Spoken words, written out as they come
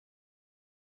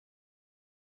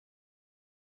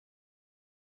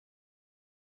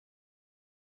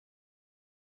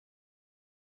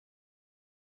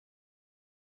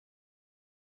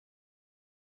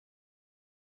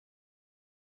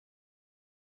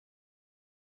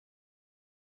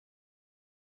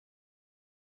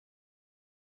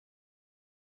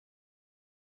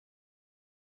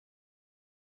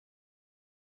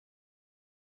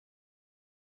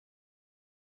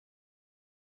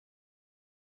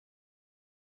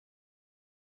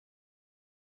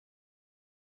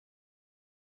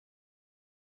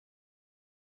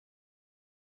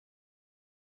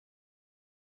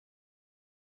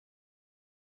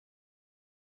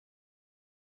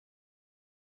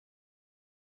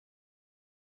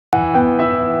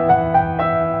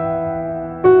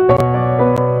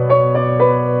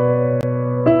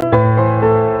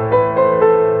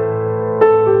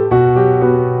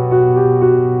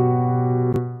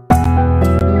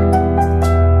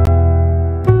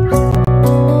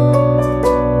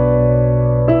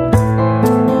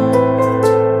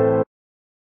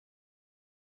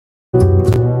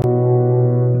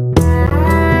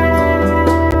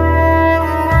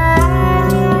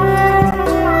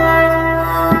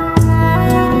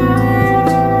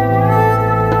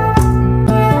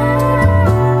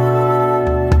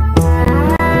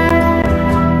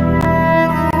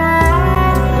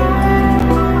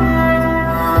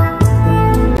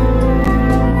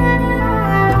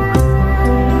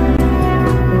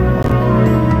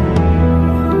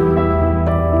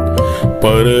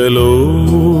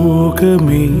பரலோகமே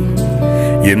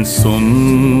என்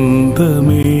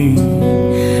சொந்தமே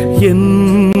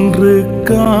என்று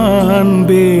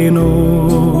காண்பேனோ.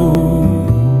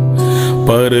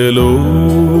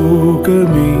 பரலோகமே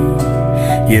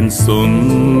என்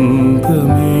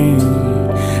சொந்தமே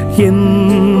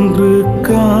என்று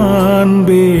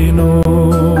காண்பேனோ.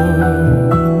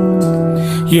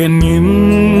 என்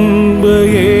இன்ப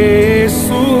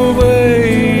இயேசுவை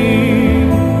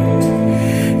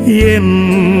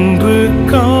என்று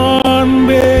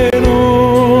காண்பேனோ.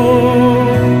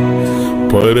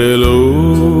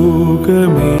 பரலோகமே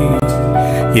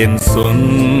என்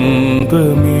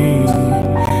சொந்தமே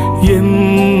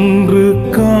என்று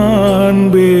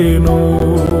காண்பேனோ.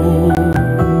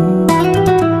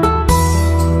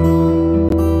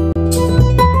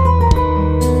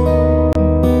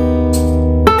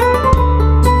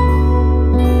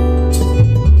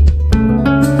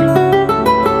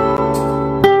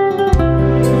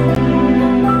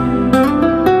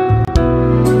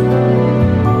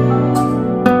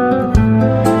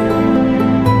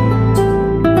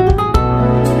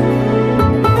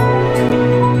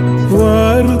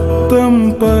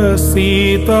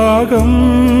 பசிதாகம்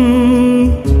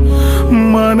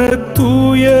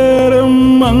மனத்துயரம்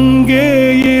அங்கே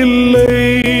இல்லை.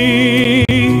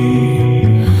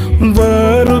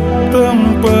 வருத்தம்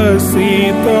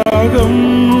பசிதாகம்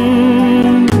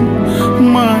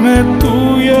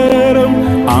மனத்துயரம்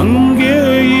அங்கே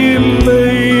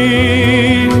இல்லை.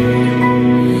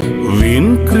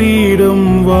 விண் கிரீடம்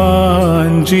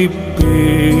வாஞ்சிப்பே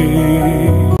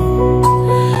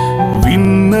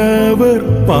விண்ணவர்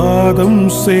பாதம்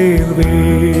சேர்வே.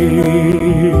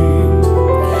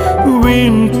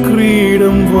 விண்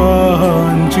கிரீடம்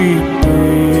வாஞ்சிப்பே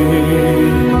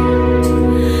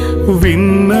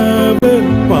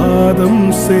விண்ணவர் பாதம்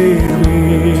சேர்வே.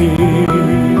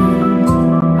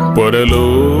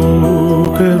 பரலோகமே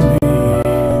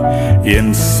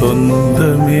என்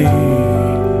சொந்தமே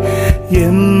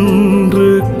என்று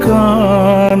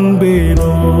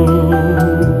காண்பேனோ.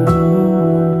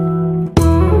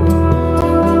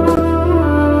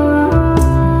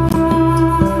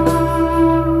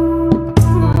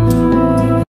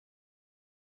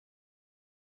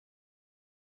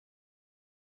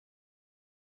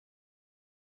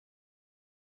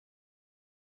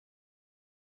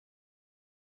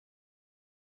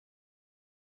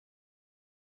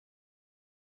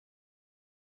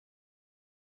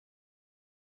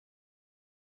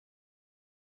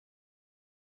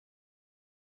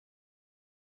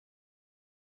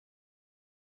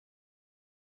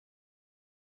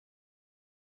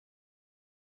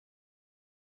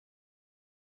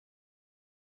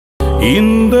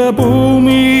 இந்த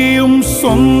பூமியும்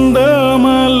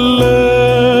சொந்தமல்ல,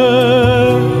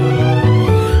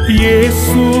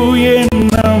 இயேசு என்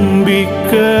நம்பிக்கையாம்.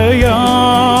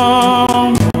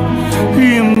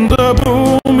 இந்த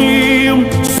பூமியும்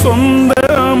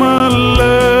சொந்தமல்ல,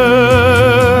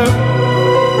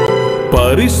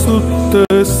 பரிசுத்த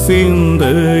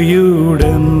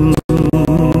சிந்தையுடன்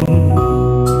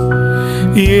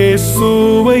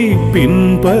இயேசுவை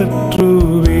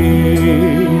பின்பற்றுவே.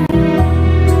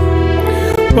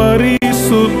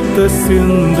 பரிசுத்த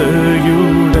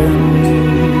சிந்தையுடன்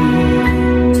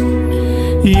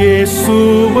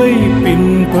இயேசுவை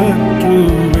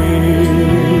பின்பற்றுவே.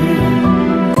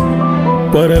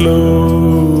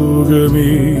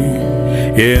 பரலோகமே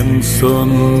என்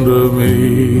சொந்தமே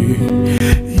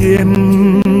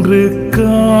என்று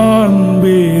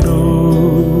காண்பேனோ.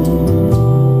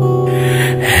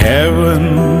 Heaven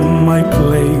my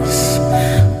place,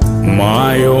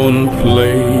 my own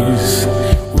place.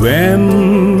 When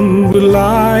will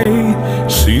I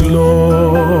see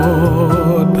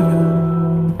Lord?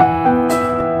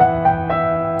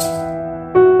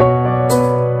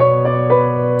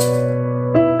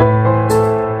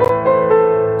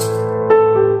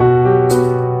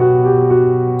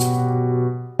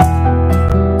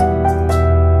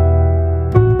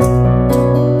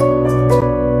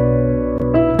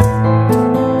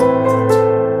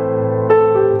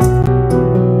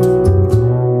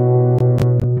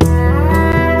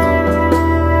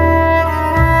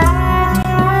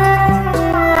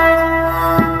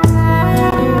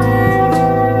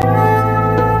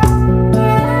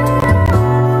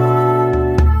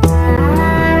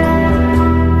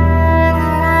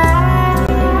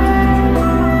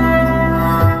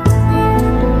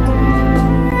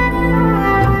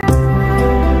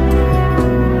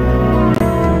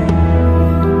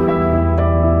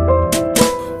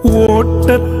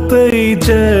 ஓட்டத்தை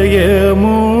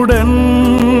ஜெயமுடன்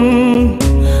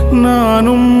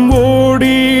நானும்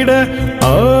ஓடிட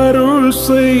அருள்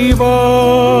செய்வார்.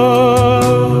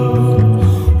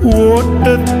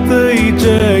 ஓட்டத்தை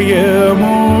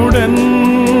ஜெயமுடன்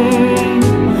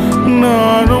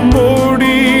நானும்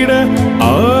ஓடிட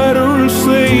அருள்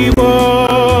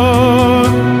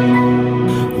செய்வார்.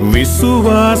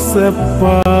 விசுவாச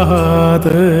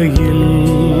பாதையில்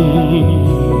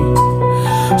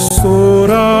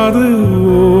சோராது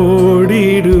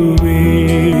ஓடிடுவே.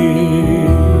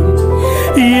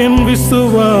 என்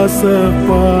விசுவாச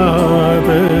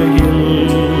பாதையில்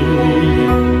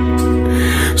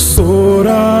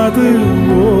சோராது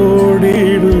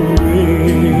ஓடிடுவே.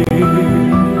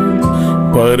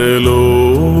 பரலோகமே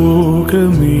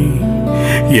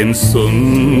என்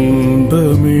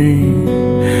சொந்தமே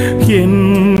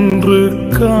என்று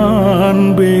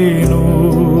காண்பேனோ.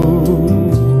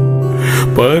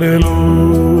 பரலோகமே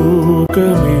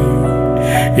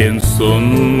என்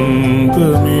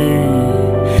சொந்தமே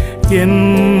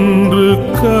என்று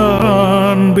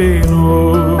காண்பேனோ.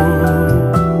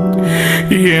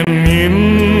 என்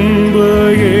இன்ப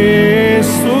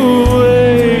இயேசுவை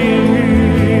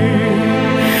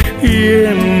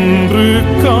என்று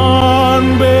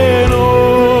காண்பேனோ.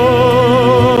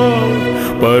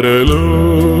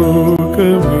 பரலோகமே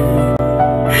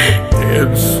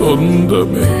என்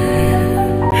சொந்தமே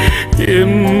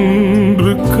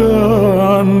என்று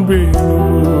காண்பேனோ.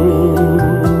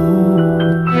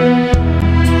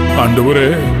 ஆண்டவரே,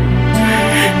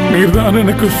 நீர்தான்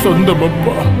எனக்கு சொந்தம்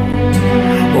அப்பா.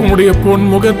 உம்முடைய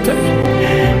பொன்முகத்தை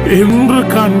என்று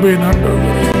காண்பேன் ஆண்டவரே.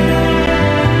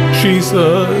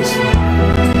 Jesus,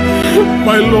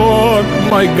 my Lord,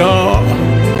 my God,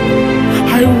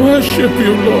 I worship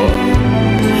you, Lord.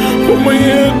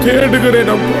 உம்மையே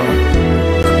தேடுகிறேன் அப்பா.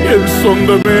 என்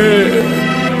சொந்தமே,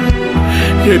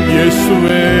 என்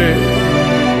இயேசுவே.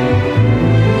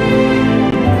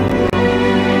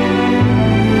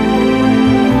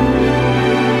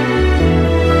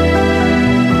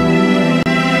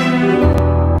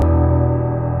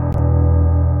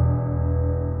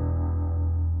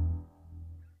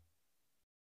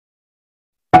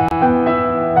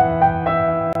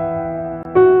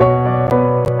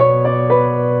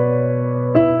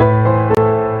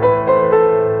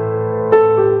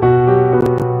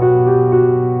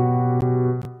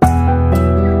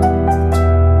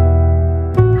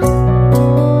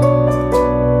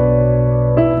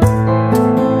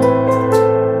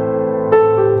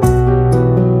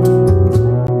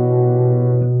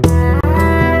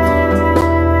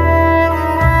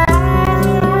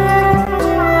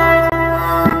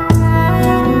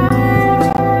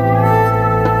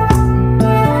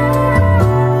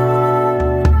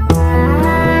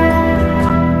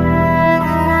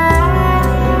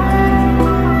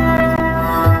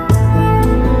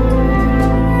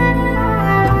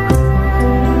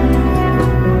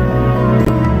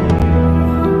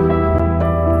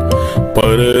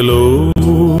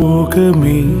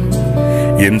 பரலோகமே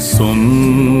என்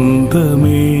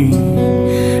சொந்தமே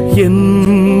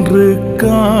என்று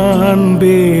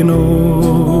காண்பேனோ.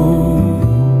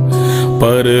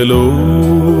 பரலோகமே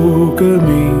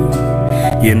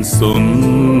என்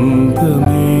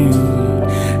சொந்தமே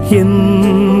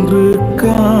என்று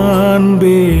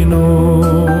காண்பேனோ.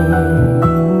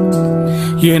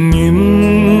 என்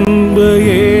இன்ப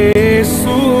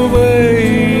இயேசுவை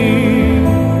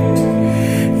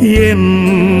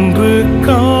என்று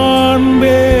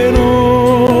காண்பேனோ.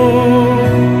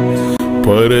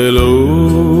 பரலோகமே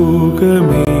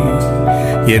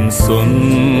என்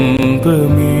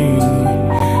சொந்தமே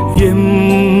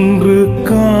என்று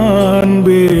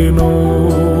காண்பேனோ.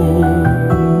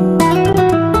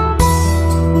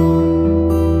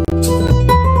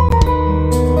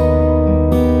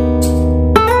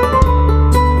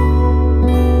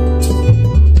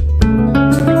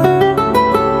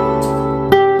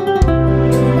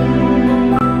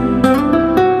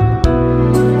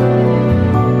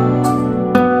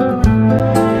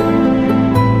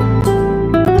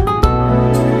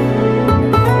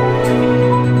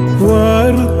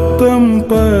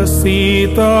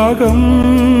 பசிதாகம்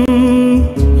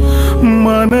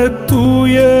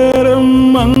மனத்துயரம்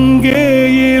அங்கே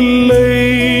இல்லை.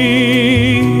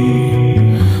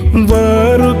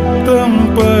 வருத்தம்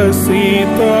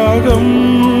பசிதாகம்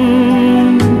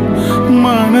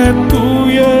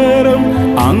மனத்துயரம்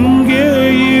அங்கே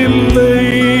இல்லை.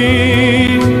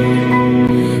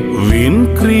 விண்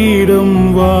கிரீடம்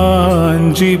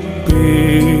வாஞ்சிப்பே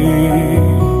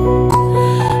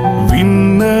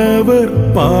விண்ணவர்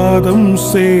பாதம்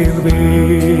சேர்வே.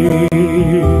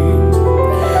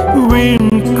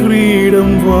 விண்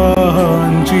கிரீடம்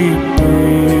வாஞ்சிப்பே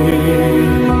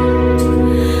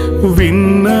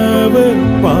விண்ணவர்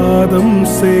பாதம்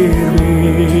சேர்வே.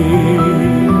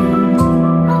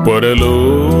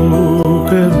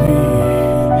 பரலோகமே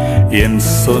என்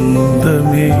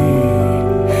சொந்தமே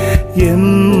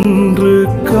என்று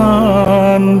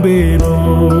காண்பேனோ.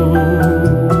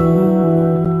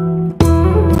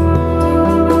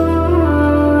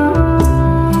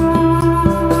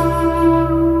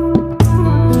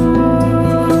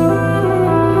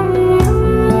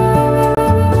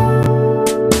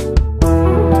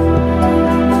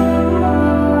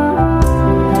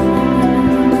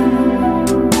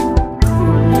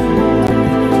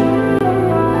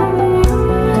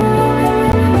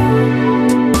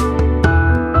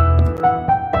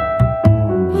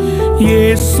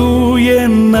 இயேசு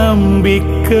என் நம்பிக்கையாம்,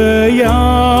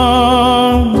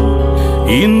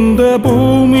 இந்த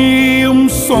பூமியும்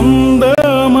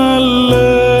சொந்தமல்ல.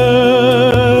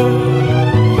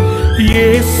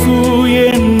 இயேசு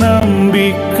என் நம்பிக்கையாம்,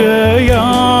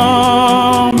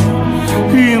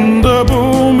 இந்த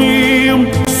பூமியும்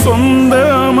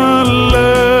சொந்தமல்ல.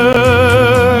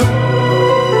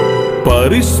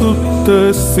 பரிசுத்த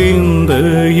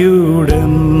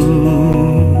சிந்தையுடன்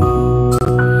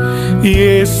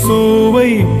இயேசுவை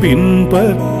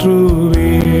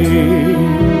பின்பற்றுவே.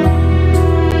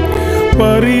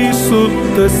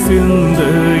 பரிசுத்த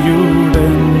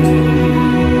சிந்தையுடன்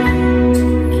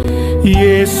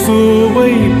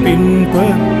இயேசுவை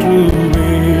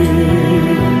பின்பற்றுவே.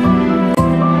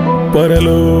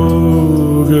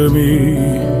 பரலோகமே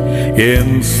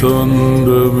என்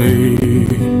சொந்தமே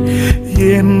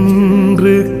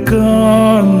என்று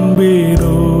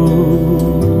காண்பேனோ.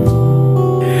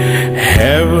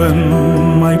 Heaven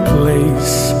my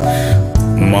place,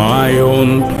 my own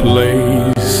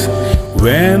place.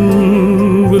 When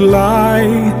will I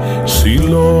see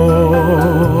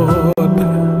Lord?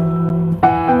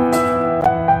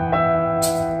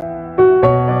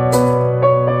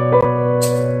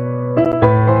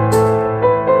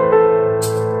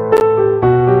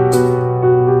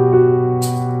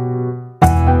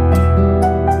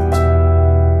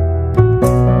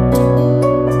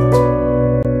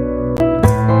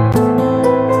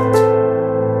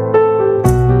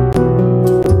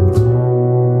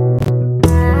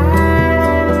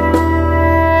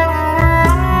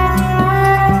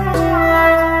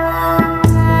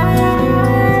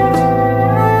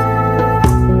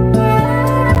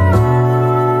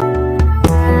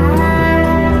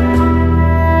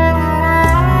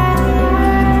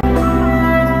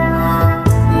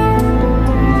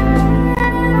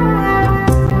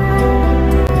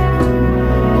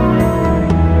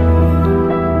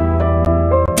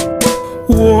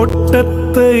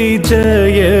 ஓட்டத்தை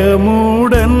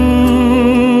ஜெயமுடன்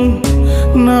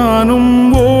நானும்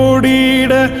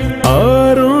ஓடிட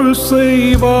அருள்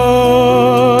செய்வார்.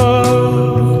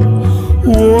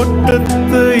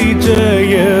 ஓட்டத்தை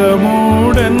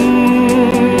ஜெயமுடன்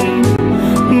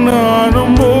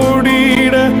நானும்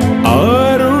ஓடிட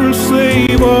அருள்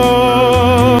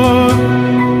செய்வார்.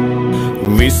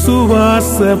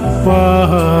 விசுவாச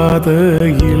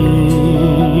பாதையில்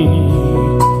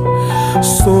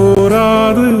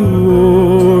சோராது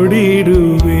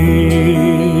ஓடிடுவே.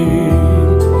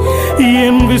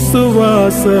 என்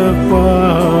விசுவாச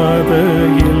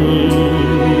பாதையில்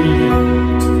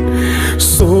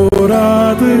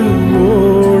சோராது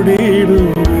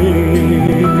ஓடிடுவே.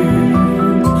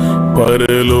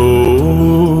 பரலோகமே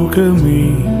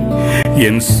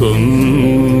என்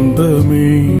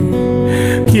சொந்தமே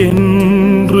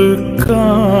என்று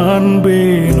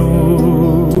காண்பேனோ.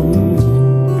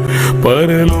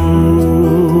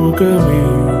 பரலோகமே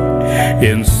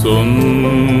என்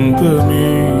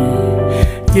சொந்தமே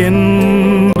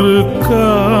என்று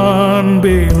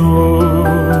காண்பேனோ.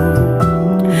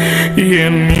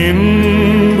 என்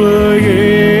இன்ப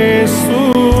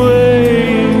இயேசுவை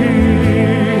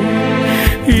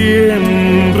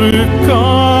என்று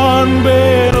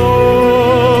காண்பேனோ.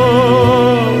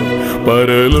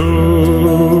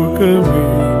 பரலோகமே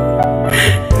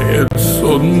என்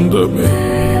சொந்தமே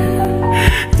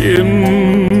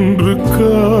என்று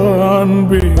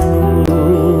காண்பேனோ.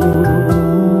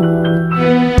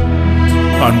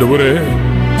 ஆண்டவரே,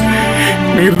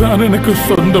 நீர்தான் எனக்கு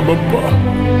சொந்தம் அப்பா.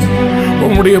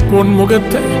 உம்முடைய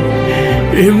பொன்முகத்தை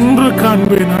என்று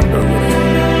காண்பேன் ஆண்டவரே.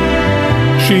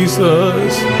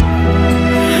 Jesus,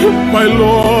 my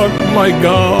Lord, my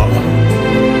God,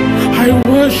 I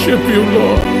worship you,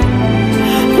 Lord.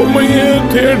 உம்மையே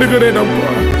தேடுகிறேன் அப்பா.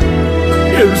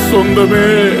 என் சொந்தமே,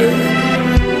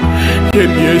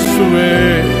 என் இயேசுவே.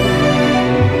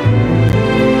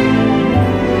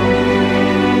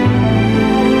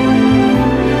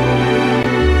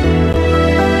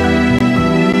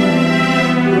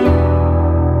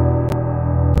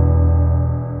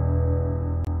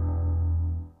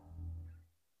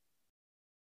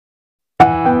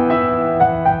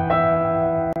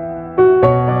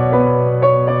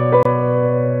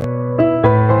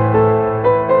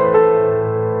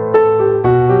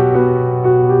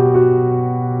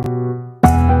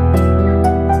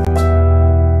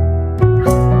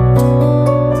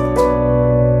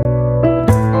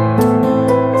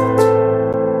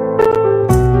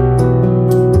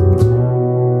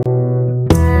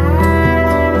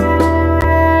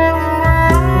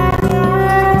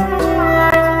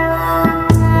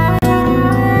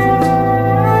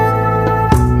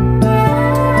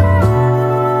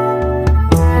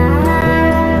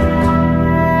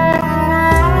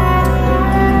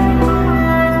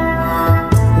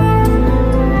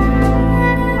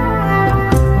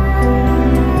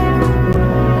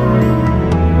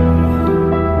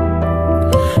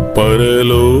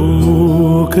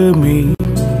 பரலோகமே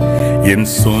என்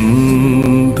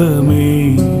சொந்தமே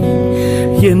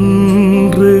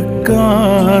என்று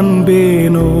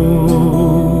காண்பேனோ.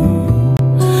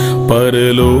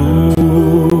 பரலோகமே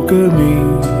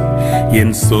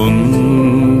என்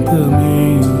சொந்தமே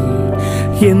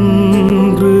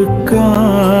என்று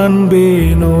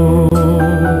காண்பேனோ.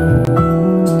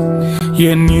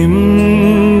 என்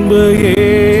இன்ப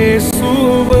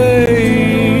இயேசுவை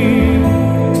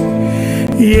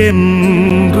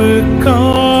என்று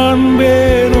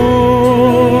காண்பேனோ.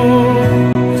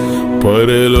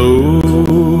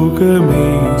 பரலோகமே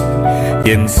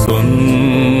என்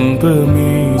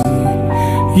சொந்தமே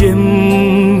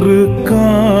என்று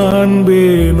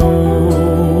காண்பேனோ.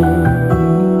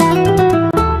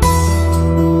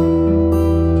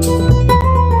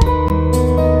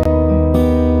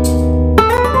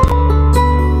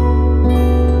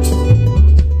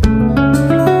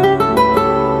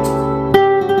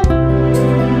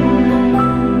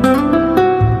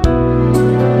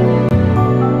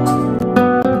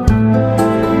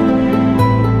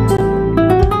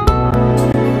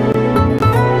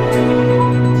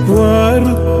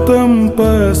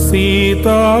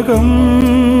 பசிதாகம்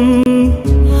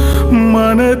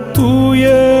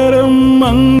மனத்துயரம்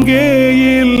அங்கே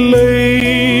இல்லை.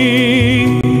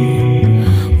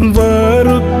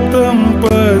 வருத்தம்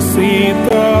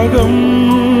பசிதாகம்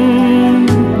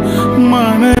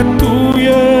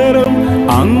மனத்துயரம்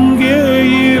அங்கே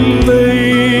இல்லை.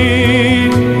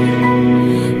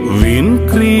 விண்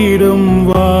கிரீடம்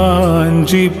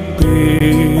வாஞ்சிப்பே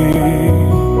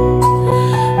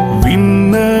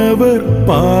விண்ணவர்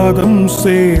பாதம்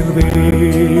சேர்வே.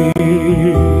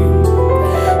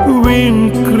 விண்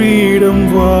கிரீடம்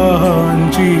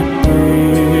வாஞ்சிப்பே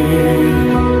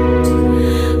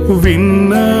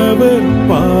விண்ணவர்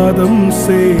பாதம்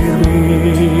சேர்வே.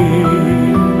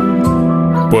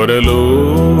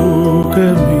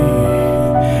 பரலோகமே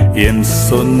என்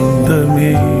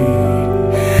சொந்தமே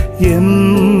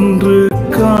என்று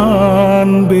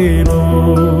காண்பேனோ.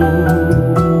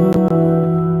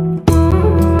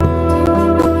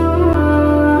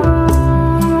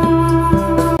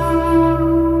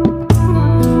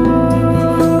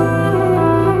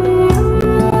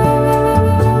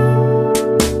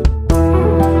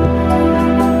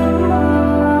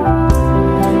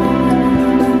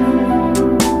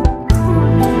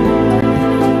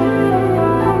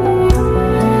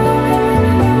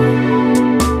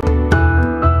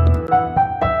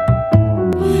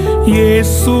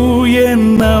 இயேசு என்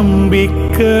நம்பிக்கையாம்,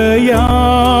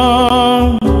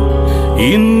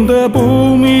 இந்த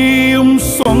பூமியும்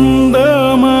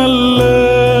சொந்தமல்ல.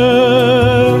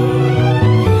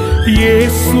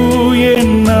 இயேசு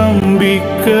என் நம்பிக்கையாம்,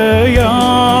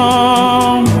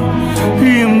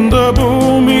 இந்த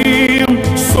பூமியும்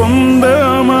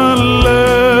சொந்தமல்ல.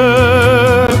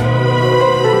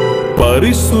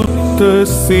 பரிசுத்த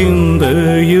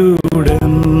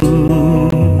சிந்தையுடன்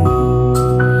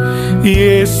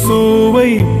இயேசுவை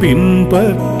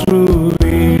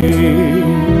பின்பற்றுவே.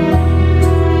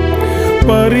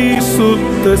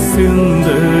 பரிசுத்த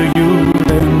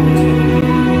சிந்தையுடன்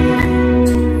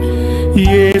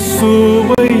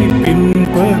இயேசுவை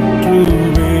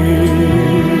பின்பற்றுவே.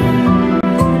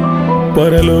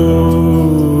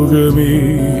 பரலோகமே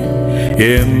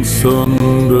என்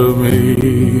சொந்தமே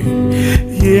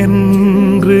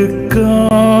என்று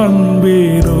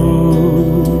காண்பேனோ.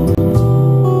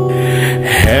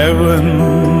 Heaven,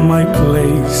 my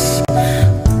place,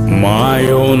 my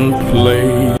own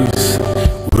place.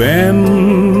 When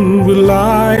will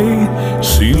I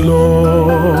see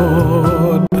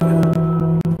Lord?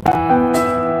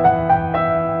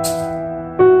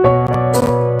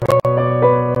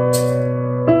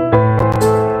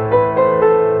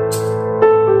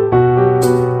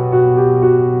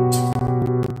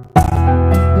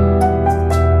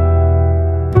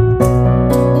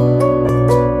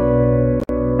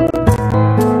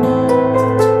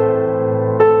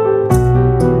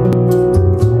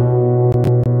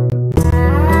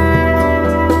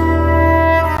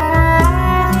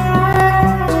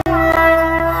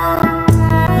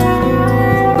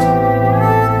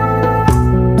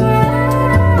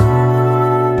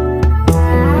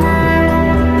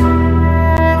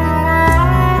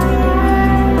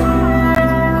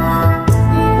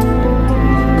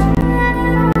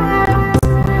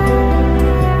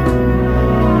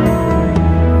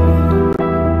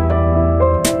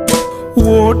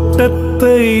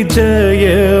 ஓட்டத்தை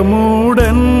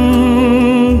ஜெயமுடன்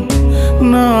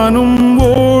நானும்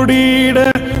ஓடிட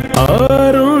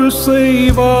அருள்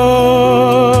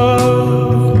செய்வார்.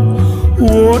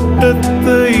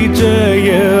 ஓட்டத்தை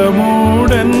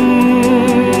ஜெயமுடன்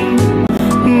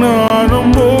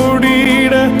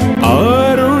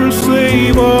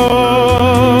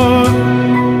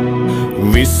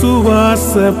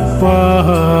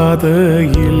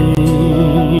பாதையில்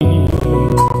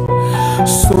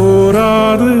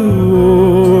சோராது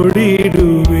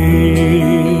ஓடிடுவே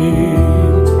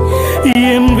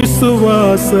என்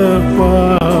விசுவாச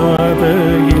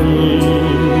பாதையில்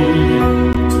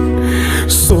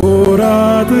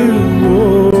சோராது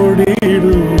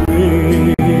ஓடிடுவே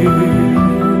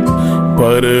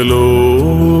பரலோகமே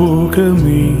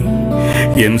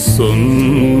என்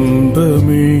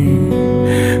சொந்தமே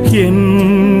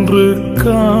என்று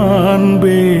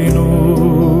காண்பேனோ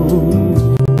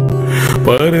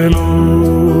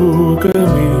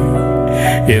பரலோகமே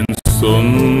என்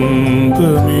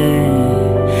சொந்தமே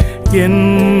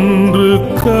என்று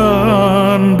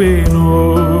காண்பேனோ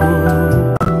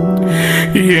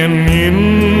என்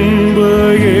இன்ப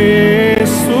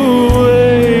இயேசுவை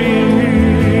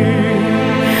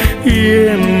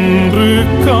என்று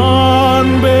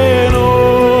காண்பேனோ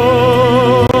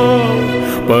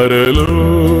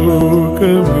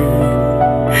பரலோகமே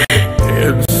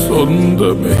என்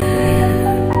சொந்தமே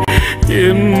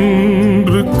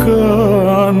என்று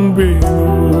காண்பேனோ.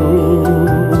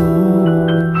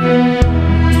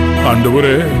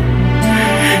 ஆண்டவரே,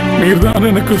 நீர்தான்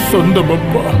எனக்கு சொந்தம்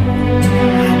அப்பா.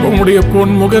 உம்முடைய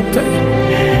பொன் முகத்தை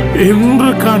என்று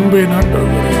காண்பேன்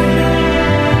ஆண்டவரே.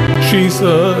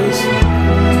 Jesus,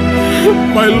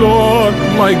 my Lord,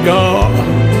 my God,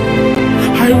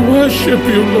 I worship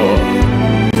you, Lord.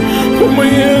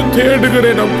 உம்மையே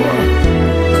தேடுகிறேன் அப்பா.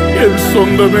 என்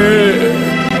சொந்தமே,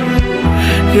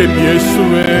 என்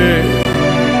இயேசுவே.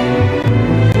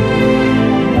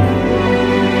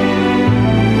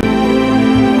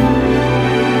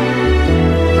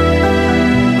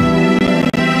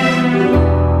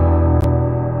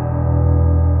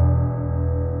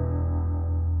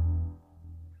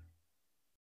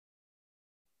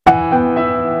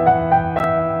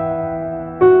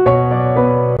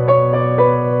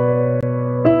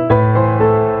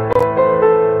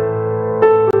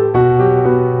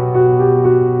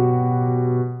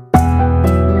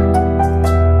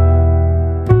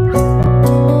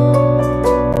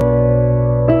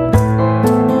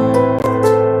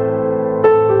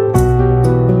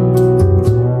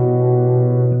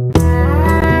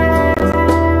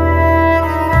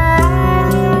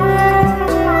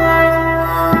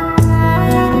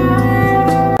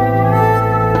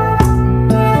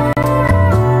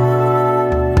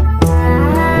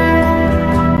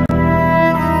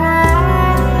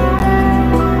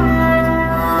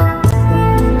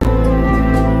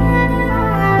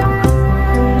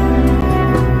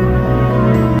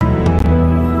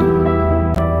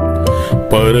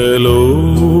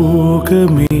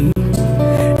 பரலோகமே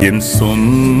என்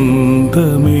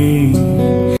சொந்தமே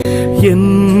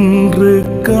என்று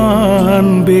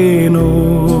காண்பேனோ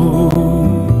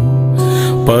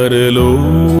பரலோகமே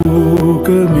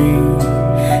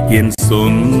என்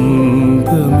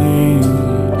சொந்தமே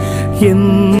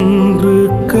என்று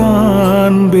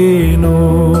காண்பேனோ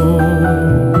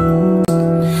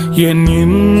என்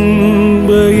இன்ப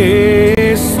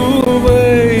இயேசுவை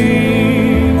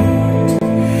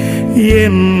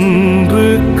என்று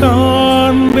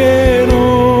காண்பேனோ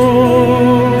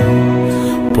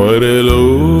பரலோகமே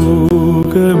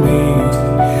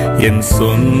என்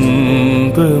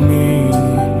சொந்தமே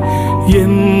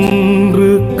என்று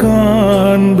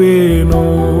காண்பேனோ.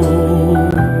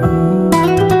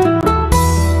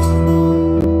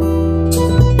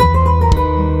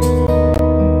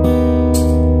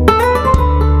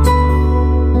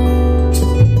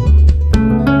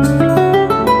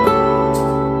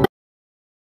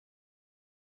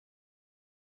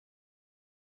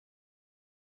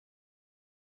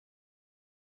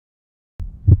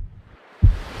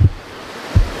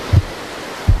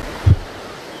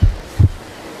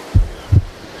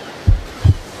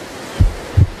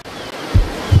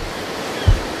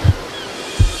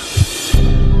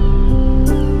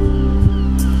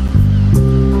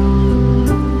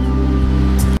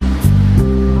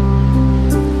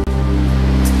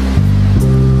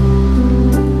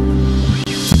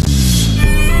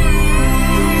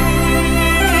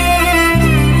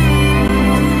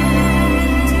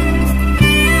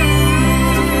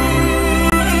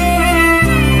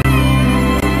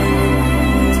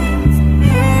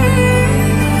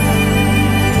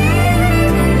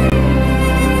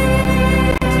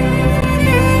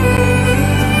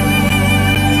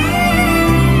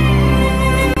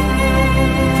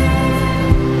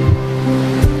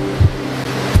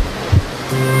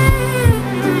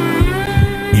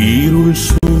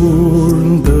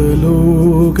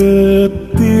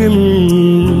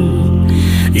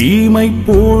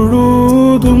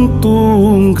 பொழுதும்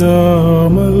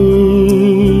தூங்காமல்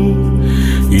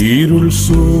இருள்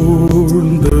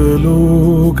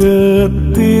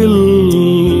பரலோகத்தில்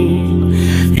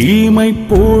இமை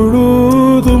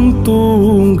பொழுதும்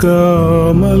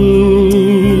தூங்காமல்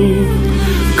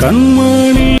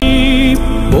கண்மணி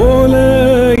போல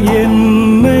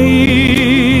என்னை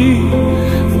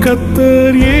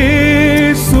கர்த்தர்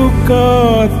இயேசு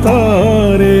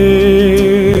காத்தாரே.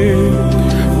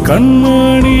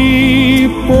 கண்மணி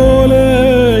போல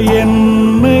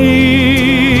என்னை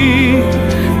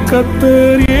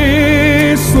கர்த்தர்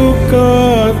இயேசு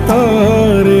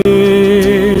காத்தாரே.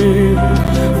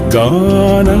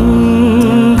 கானங்களால்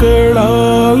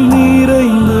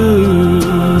நிறைந்து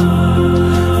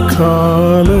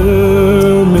காலமெல்லாம்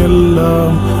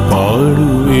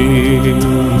பாடுவேன்.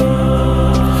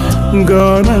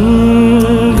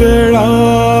 கானங்களால்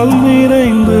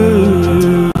நிறைந்து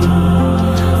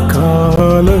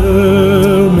காலமெல்லாம்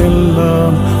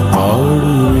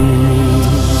பாடுவேன்.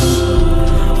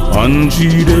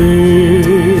 அஞ்சிடே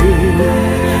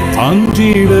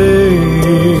அஞ்சிடே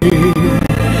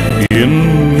என்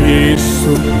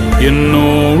இயேசு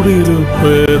என்னோடு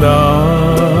இருப்பதா.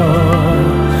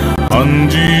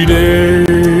 அஞ்சிடே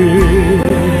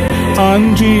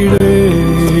அஞ்சிடே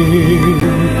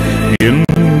என்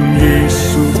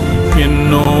இயேசு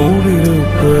என்னோடு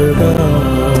இருப்பதா.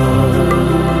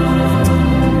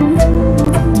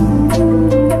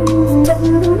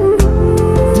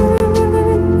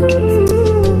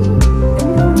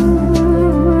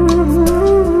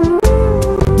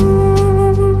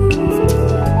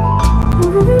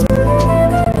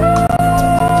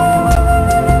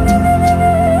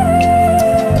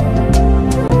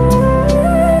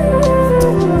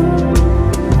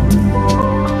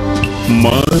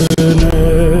 மரண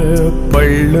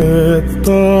பள்ளத்தாக்கில்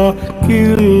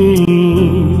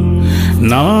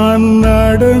நான்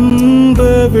நடந்த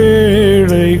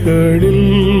வேளைகளில்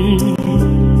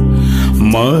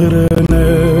மரண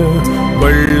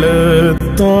பள்ளத்தாக்கில்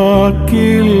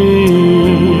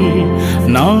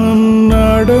நான்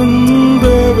நடந்த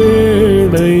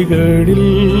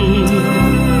வேளைகளில்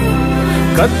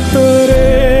கர்த்தரே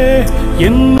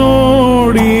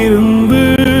என்னோடிருந்து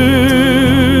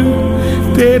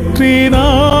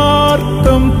தேற்றினார்த்தம்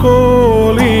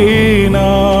கோலினார்.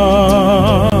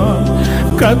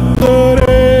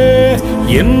 கர்த்தரே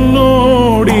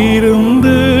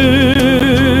என்னோடிருந்து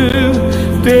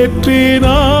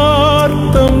தேற்றினார்த்தம்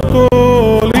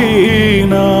கோலினார்.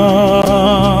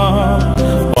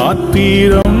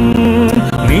 பாத்திரம்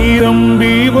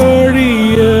நிரம்பி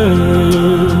வழிய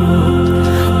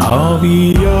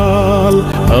ஆவியால்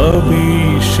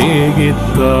அபிஷேகித்தார்.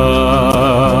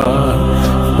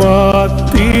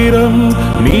 பாத்திரம்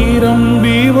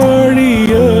நிரம்பி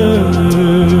வழிய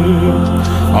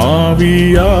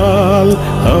ஆவியால்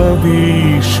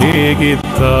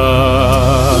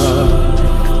அபிஷேகித்தார்.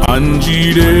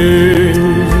 அஞ்சிடே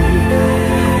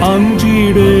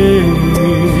அஞ்சிடே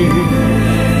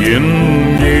என்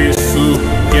இயேசு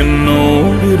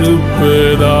என்னோடு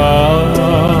இருப்பதா.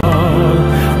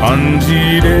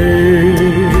 அஞ்சிடே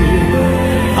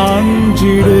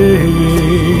அஞ்சிடே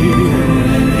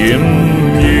என்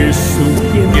இயேசு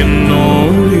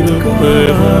என்னோடு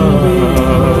இருப்பதா.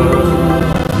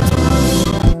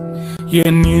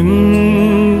 என்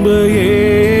இன்ப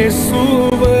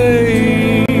இயேசுவை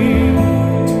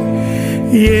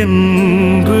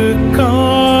என்று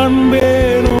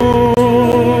காண்பேன்.